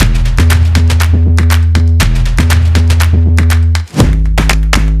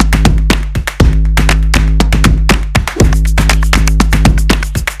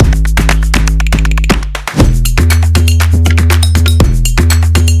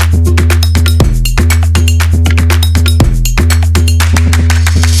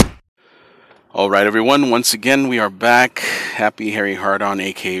right, everyone. Once again, we are back. Happy Harry Hardon,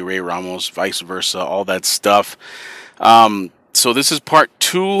 aka Ray Ramos, vice versa, all that stuff. So this is part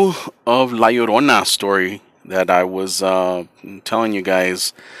two of La Llorona story that I was telling you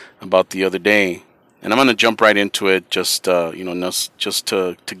guys about the other day, and I'm gonna jump right into it. Just just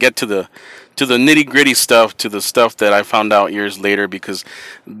to get to the nitty gritty stuff, to the stuff that I found out years later, because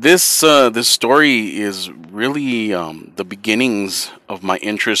this story is really the beginnings of my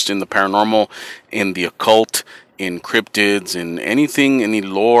interest in the paranormal, in the occult, in cryptids, in anything, any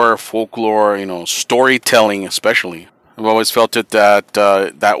lore, folklore, storytelling, especially. I've always felt it that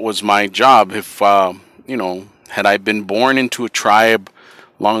that was my job. If had I been born into a tribe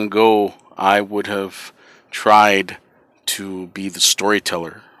long ago, I would have tried to be the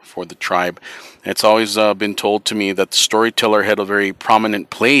storyteller for the tribe. It's always been told to me that the storyteller had a very prominent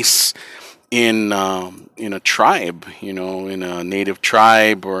place in a tribe, in a native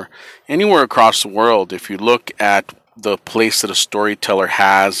tribe or anywhere across the world. If you look at the place that a storyteller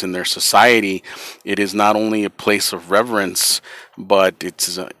has in their society, it is not only a place of reverence, but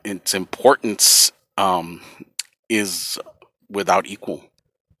its importance is without equal.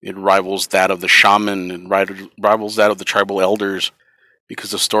 It rivals that of the shaman, and rivals that of the tribal elders,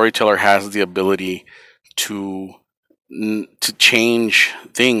 because the storyteller has the ability to change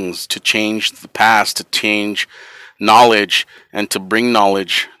things, to change the past, to change knowledge, and to bring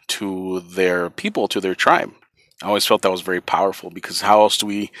knowledge to their people, to their tribe. I always felt that was very powerful, because how else do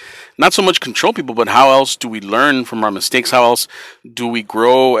we not so much control people, but how else do we learn from our mistakes? How else do we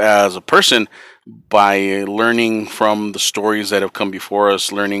grow as a person? By learning from the stories that have come before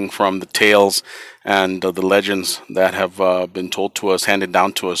us, learning from the tales and the legends that have been told to us, handed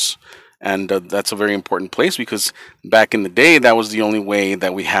down to us. And that's a very important place, because back in the day, that was the only way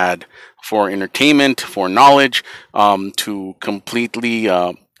that we had for entertainment, for knowledge, to completely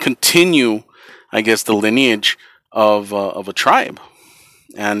continue, I guess, the lineage of a tribe.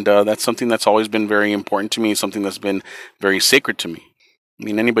 And that's something that's always been very important to me, something that's been very sacred to me. I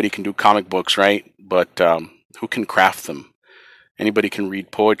mean, anybody can do comic books, right? But who can craft them? Anybody can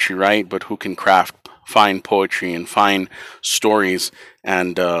read poetry, right? But who can craft fine poetry and fine stories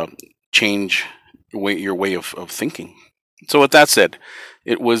and change your way of thinking? So with that said,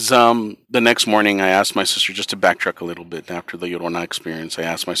 it was the next morning. I asked my sister, just to backtrack a little bit after the Llorona experience, I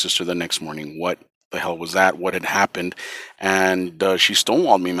asked my sister the next morning, what the hell was that? What had happened? And she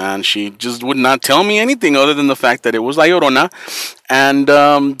stonewalled me, man. She just would not tell me anything other than the fact that it was La Llorona,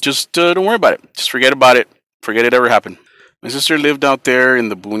 and just don't worry about it. Just forget about it. Forget it ever happened. My sister lived out there in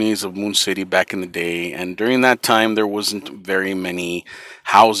the boonies of Moon City back in the day, and during that time, there wasn't very many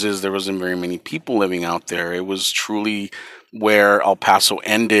houses. There wasn't very many people living out there. It was truly where El Paso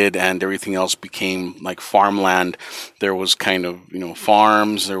ended and everything else became like farmland. There was kind of,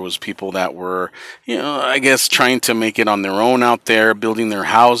 farms. There was people that were, I guess trying to make it on their own out there, building their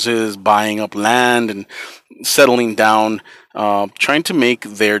houses, buying up land and settling down, trying to make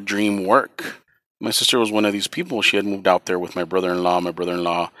their dream work. My sister was one of these people. She had moved out there with my brother-in-law. My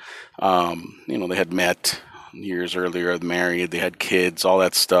brother-in-law, they had met years earlier, married, they had kids, all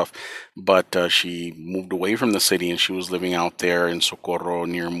that stuff. But she moved away from the city, and she was living out there in Socorro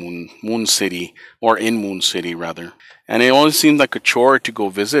near Moon City, or in Moon City rather. And it always seemed like a chore to go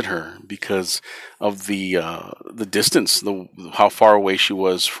visit her because of the distance, how far away she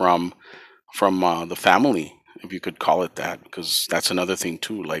was from the family, if you could call it that, because that's another thing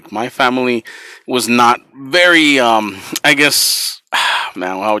too. Like, my family was not very, I guess,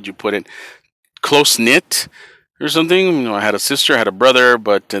 man, how would you put it? Close knit or something. I had a sister, I had a brother,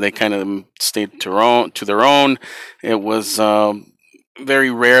 but they kind of stayed to their own. It was very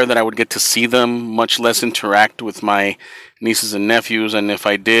rare that I would get to see them, much less interact with my nieces and nephews. And if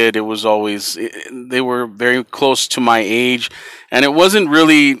I did, it was always they were very close to my age, and it wasn't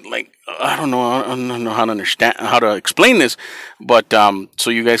really like, I don't know how to explain this, but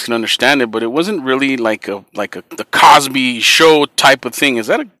so you guys can understand it. But it wasn't really like the Cosby Show type of thing. Is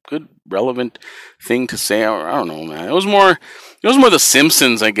that a good relevant thing to say? I don't know, man. It was more The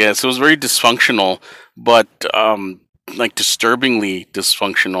Simpsons, I guess. It was very dysfunctional, but like disturbingly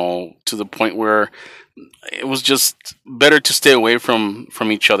dysfunctional, to the point where it was just better to stay away from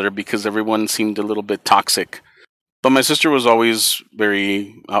each other, because everyone seemed a little bit toxic. But my sister was always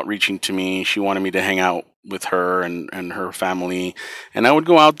very outreaching to me. She wanted me to hang out with her and her family. And I would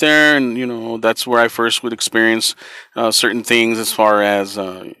go out there, and, that's where I first would experience certain things as far as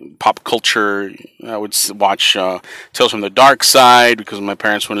pop culture. I would watch Tales from the Dark Side, because my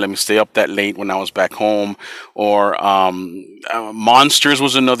parents wouldn't let me stay up that late when I was back home. Or Monsters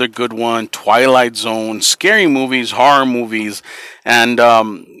was another good one. Twilight Zone, scary movies, horror movies. And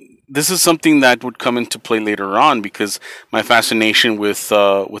this is something that would come into play later on because my fascination with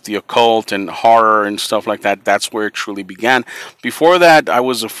the occult and horror and stuff like that, that's where it truly began. Before that, I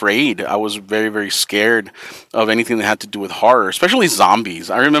was afraid. I was very, very scared of anything that had to do with horror, especially zombies.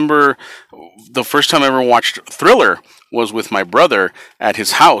 I remember the first time I ever watched Thriller was with my brother at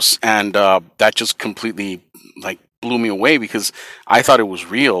his house, and that just completely like blew me away because I thought it was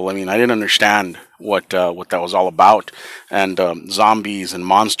real. I mean, I didn't understand what that was all about, and zombies and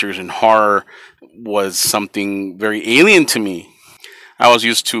monsters and horror was something very alien to me. I was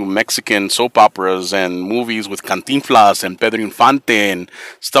used to Mexican soap operas and movies with Cantinflas and Pedro Infante and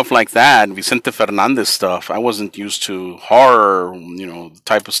stuff like that, Vicente Fernandez stuff. I wasn't used to horror, the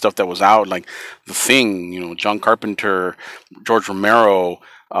type of stuff that was out, like The Thing, John Carpenter, George Romero,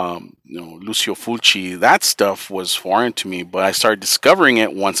 Lucio Fulci. That stuff was foreign to me, but I started discovering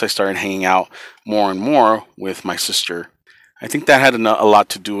it once I started hanging out more and more with my sister. I think that had a lot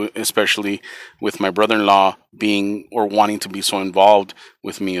to do, especially with my brother-in-law being or wanting to be so involved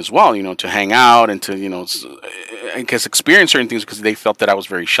with me as well. To hang out and to I guess experience certain things because they felt that I was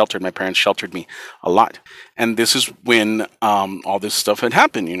very sheltered. My parents sheltered me a lot, and this is when all this stuff had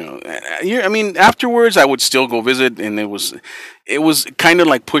happened. I mean, afterwards I would still go visit, and it was kind of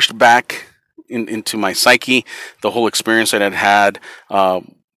like pushed back into my psyche. The whole experience that I'd had,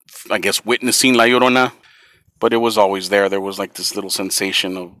 I guess, witnessing La Llorona, but it was always there. There was like this little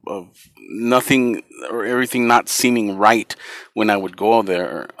sensation of nothing or everything not seeming right when I would go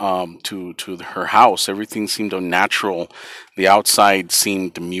there to her house. Everything seemed unnatural. The outside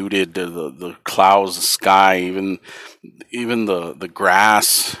seemed muted. The clouds, the sky, even the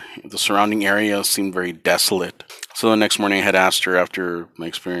grass, the surrounding area seemed very desolate. So the next morning, I had asked her after my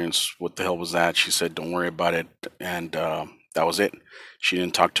experience, what the hell was that? She said, "Don't worry about it," and that was it. She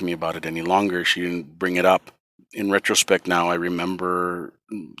didn't talk to me about it any longer. She didn't bring it up. In retrospect now, I remember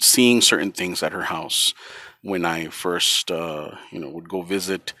seeing certain things at her house when I first, would go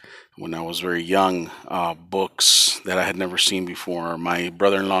visit when I was very young. Books that I had never seen before. My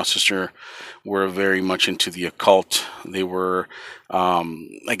brother-in-law, sister were very much into the occult. They were,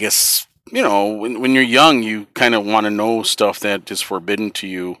 I guess, when you're young, you kind of want to know stuff that is forbidden to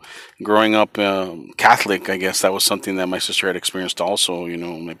you. Growing up Catholic, I guess that was something that my sister had experienced also.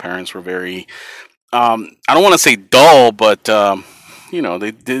 My parents were very I don't want to say dull, but they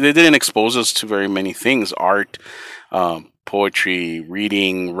didn't expose us to very many things: art, poetry,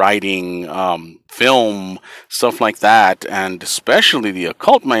 reading, writing, film, stuff like that, and especially the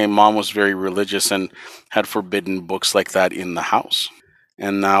occult. My mom was very religious and had forbidden books like that in the house.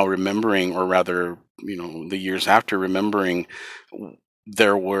 And now remembering, or rather, the years after remembering,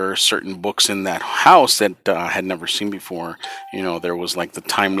 there were certain books in that house that I had never seen before. There was like the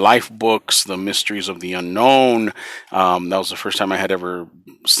Time Life books, the Mysteries of the Unknown. That was the first time I had ever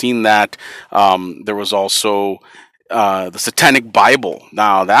seen that. There was also the Satanic Bible.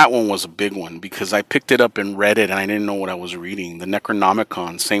 Now, that one was a big one because I picked it up and read it and I didn't know what I was reading. The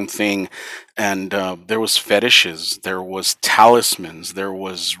Necronomicon, same thing. And there was fetishes, there was talismans, there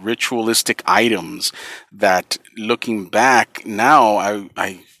was ritualistic items that, looking back now,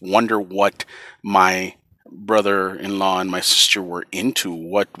 I wonder what my brother-in-law and my sister were into.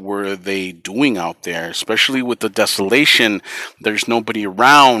 What were they doing out there, especially with the desolation? There's nobody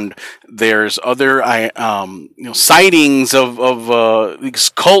around. There's other sightings of these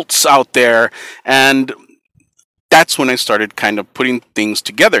cults out there, and that's when I started kind of putting things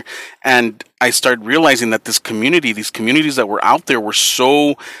together. And I started realizing that these communities that were out there were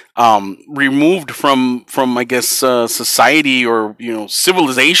so removed from I guess, society, or,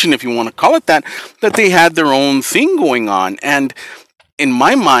 civilization, if you want to call it that, that they had their own thing going on. And in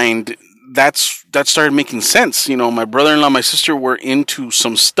my mind, that started making sense. My brother-in-law, my sister were into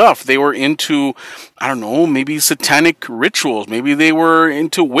some stuff. They were into, I don't know, maybe satanic rituals. Maybe they were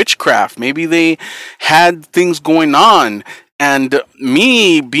into witchcraft. Maybe they had things going on. And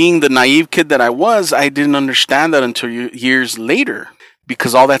me, being the naive kid that I was, I didn't understand that until years later,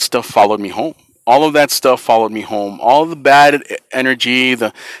 because all that stuff followed me home. All of that stuff followed me home. All the bad energy,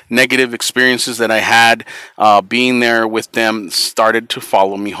 the negative experiences that I had being there with them started to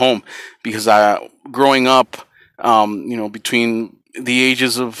follow me home. Because growing up, between the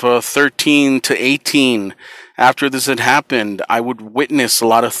ages of 13 to 18, after this had happened, I would witness a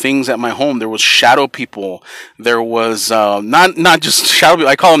lot of things at my home. There was shadow people. There was not just shadow people.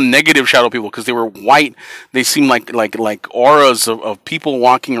 I call them negative shadow people because they were white. They seemed like auras of people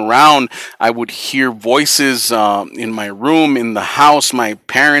walking around. I would hear voices in my room, in the house. My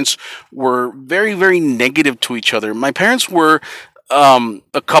parents were very, very negative to each other. My parents were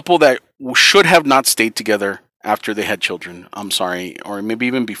a couple that should have not stayed together after they had children. I'm sorry, or maybe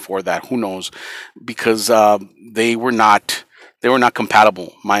even before that. Who knows? Because they were not they were not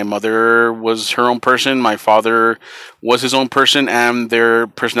compatible. My mother was her own person. My father was his own person, and their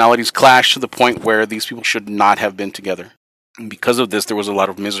personalities clashed to the point where these people should not have been together. And because of this, there was a lot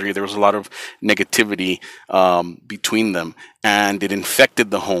of misery. There was a lot of negativity between them, and it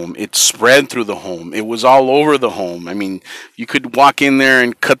infected the home. It spread through the home. It was all over the home. I mean, you could walk in there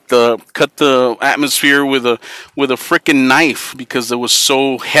and cut the atmosphere with a freaking knife because it was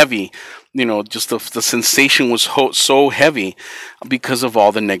so heavy. Just the sensation was so heavy because of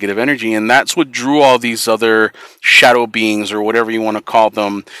all the negative energy, and that's what drew all these other shadow beings or whatever you want to call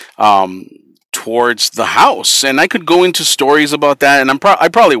them. Towards the house, and I could go into stories about that, and I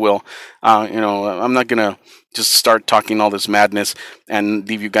probably will. I'm not gonna just start talking all this madness and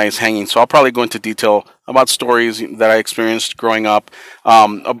leave you guys hanging. So I'll probably go into detail about stories that I experienced growing up,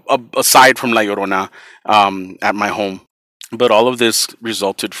 aside from La Llorona, at my home. But all of this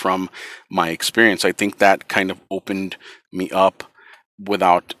resulted from my experience. I think that kind of opened me up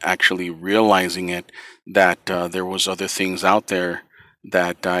without actually realizing it, that there was other things out there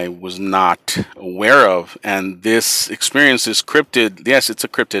that I was not aware of. And this experience is cryptid. Yes, it's a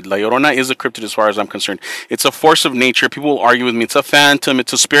cryptid. La Llorona is a cryptid as far as I'm concerned. It's a force of nature. People will argue with me. It's a phantom.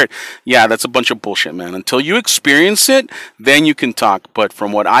 It's a spirit. Yeah, that's a bunch of bullshit, man. Until you experience it, then you can talk. But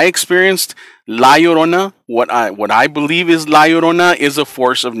from what I experienced, La Llorona, what I believe is La Llorona, is a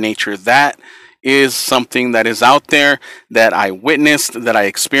force of nature. That is something that is out there, that I witnessed, that I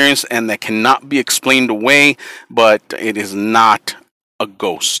experienced, and that cannot be explained away. But it is not a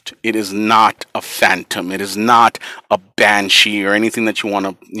ghost. It is not a phantom. It is not a banshee or anything that you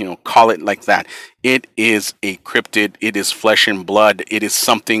want to, call it like that. It is a cryptid. It is flesh and blood. It is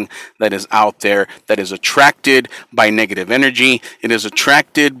something that is out there, that is attracted by negative energy. It is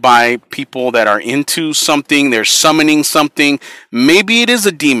attracted by people that are into something. They're summoning something. Maybe it is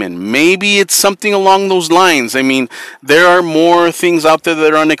a demon. Maybe it's something along those lines. I mean, there are more things out there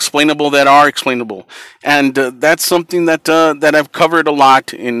that are unexplainable that are explainable. And that's something that I've covered a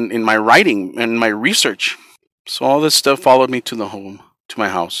lot in my writing and my research. So all this stuff followed me to my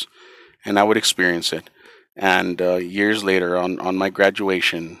house, and I would experience it. And years later, on my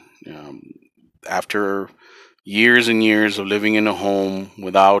graduation, after years and years of living in a home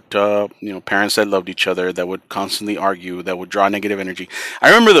without parents that loved each other, that would constantly argue, that would draw negative energy, I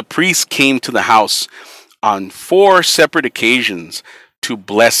remember the priest came to the house on 4 separate occasions to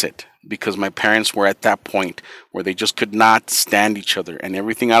bless it, because my parents were at that point where they just could not stand each other, and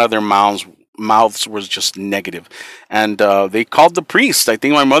everything out of their mouths was just negative. And they called the priest. I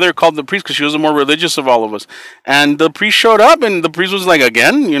think my mother called the priest because she was the more religious of all of us. And the priest showed up, and the priest was like,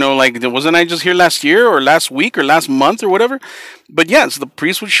 again, like, wasn't I just here last year or last week or last month or whatever? But yes, the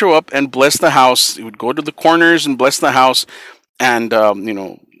priest would show up and bless the house. He would go to the corners and bless the house. And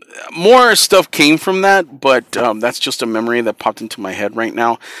more stuff came from that, but that's just a memory that popped into my head right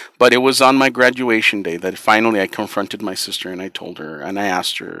now. But it was on my graduation day that finally I confronted my sister, and I told her, and I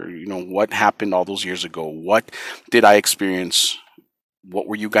asked her, what happened all those years ago? What did I experience? What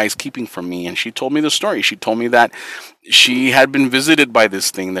were you guys keeping from me? And she told me the story. She told me that she had been visited by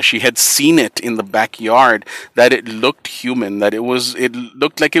this thing, that she had seen it in the backyard, that it looked human, that it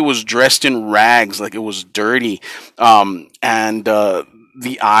looked like it was dressed in rags, like it was dirty, and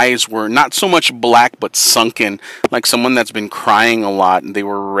the eyes were not so much black but sunken, like someone that's been crying a lot, and they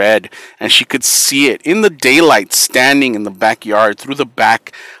were red, and she could see it in the daylight standing in the backyard through the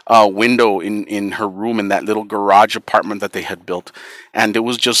back window in her room, in that little garage apartment that they had built. And it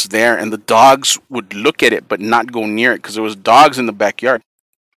was just there, and the dogs would look at it but not go near it, because there was dogs in the backyard.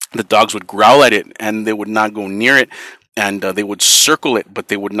 The dogs would growl at it, and they would not go near it. And they would circle it, but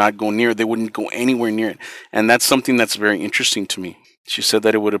they would not go near it. They wouldn't go anywhere near it. And that's something that's very interesting to me. She said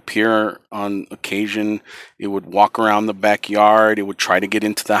that it would appear on occasion. It would walk around the backyard. It would try to get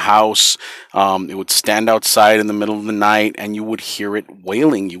into the house. It would stand outside in the middle of the night, and you would hear it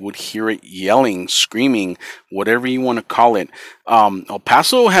wailing. You would hear it yelling, screaming, whatever you want to call it. El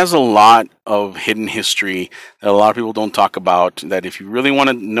Paso has a lot of hidden history that a lot of people don't talk about, that if you really want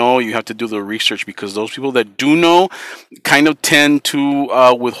to know, you have to do the research, because those people that do know kind of tend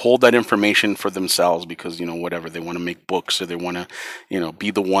to withhold that information for themselves, because, whatever, they want to make books, or they want to,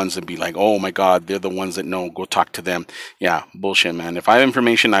 be the ones that be like, oh my God, they're the ones that know, go talk to them. Yeah, bullshit, man. If I have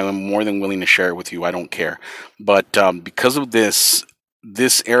information, I am more than willing to share it with you. I don't care. But because of this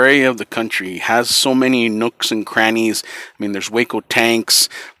area of the country has so many nooks and crannies. I mean, there's Waco tanks,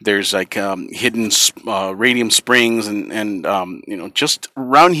 there's like hidden radium springs, and just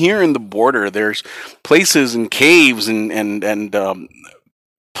around here in the border, there's places and caves and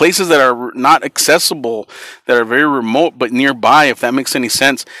places that are not accessible, that are very remote but nearby, if that makes any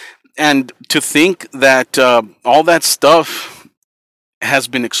sense. And to think that all that stuff has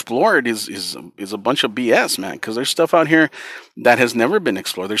been explored is a bunch of BS, man. Because there's stuff out here that has never been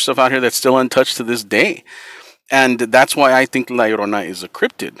explored. There's stuff out here that's still untouched to this day, and that's why I think La Llorona is a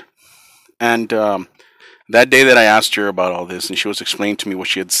cryptid. And that day that I asked her about all this, and she was explaining to me what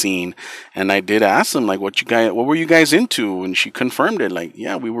she had seen, and I did ask them, like, what were you guys into? And she confirmed it, like,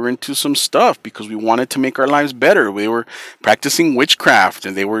 yeah, we were into some stuff because we wanted to make our lives better. We were practicing witchcraft,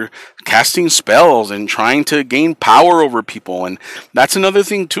 and they were casting spells and trying to gain power over people. And that's another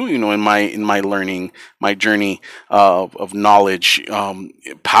thing too, in my learning, my journey of knowledge.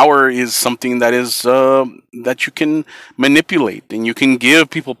 Power is something that is that you can manipulate, and you can give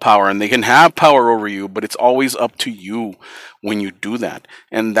people power, and they can have power over you, but it's always up to you when you do that.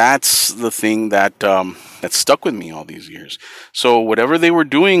 And that's the thing that that stuck with me all these years. So whatever they were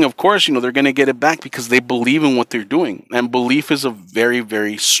doing, of course, they're going to get it back because they believe in what they're doing. And belief is a very,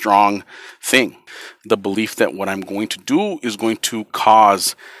 very strong thing. The belief that what I'm going to do is going to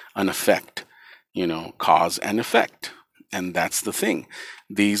cause an effect, cause and effect. And that's the thing.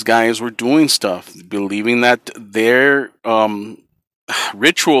 These guys were doing stuff, believing that their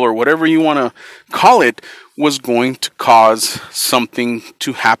ritual, or whatever you want to call it, was going to cause something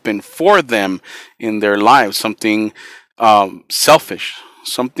to happen for them in their lives, something selfish,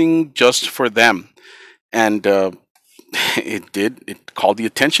 something just for them. And it called the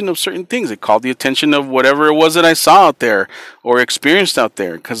attention of certain things. It called the attention of whatever it was that I saw out there or experienced out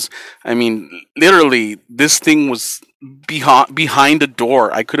there. Because, I mean, literally, this thing was behind a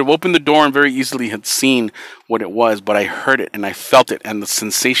door. I could have opened the door and very easily had seen what it was, but I heard it and I felt it, and the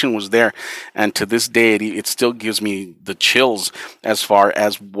sensation was there. And to this day, it still gives me the chills as far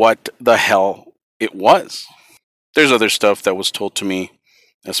as what the hell it was. There's other stuff that was told to me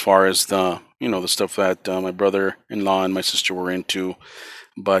as far as the stuff that my brother-in-law and my sister were into.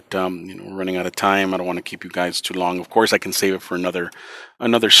 But we're running out of time. I don't want to keep you guys too long. Of course, I can save it for another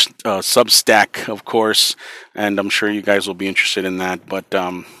Substack, of course, and I'm sure you guys will be interested in that. But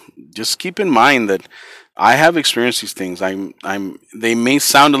just keep in mind that I have experienced these things. They may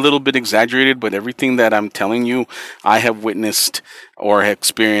sound a little bit exaggerated, but everything that I'm telling you, I have witnessed or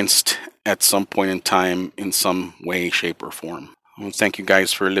experienced at some point in time in some way, shape, or form. Well, thank you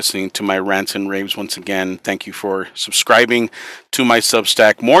guys for listening to my rants and raves once again. Thank you for subscribing to my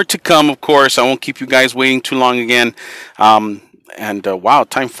Substack. More to come, of course. I won't keep you guys waiting too long again. And wow,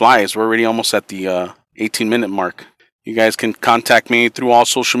 time flies. We're already almost at the 18-minute mark. You guys can contact me through all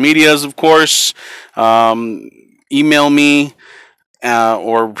social medias, of course. Email me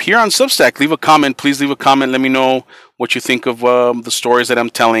or here on Substack. Leave a comment. Please leave a comment. Let me know what you think of the stories that I'm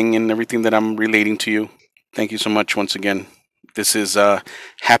telling and everything that I'm relating to you. Thank you so much once again. This is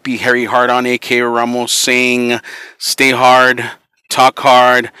Happy Harry Hardon, a.k.a. Ramos, saying stay hard, talk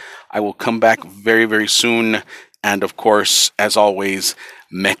hard. I will come back very, very soon. And of course, as always,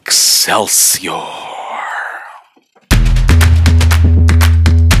 Mexcelsior.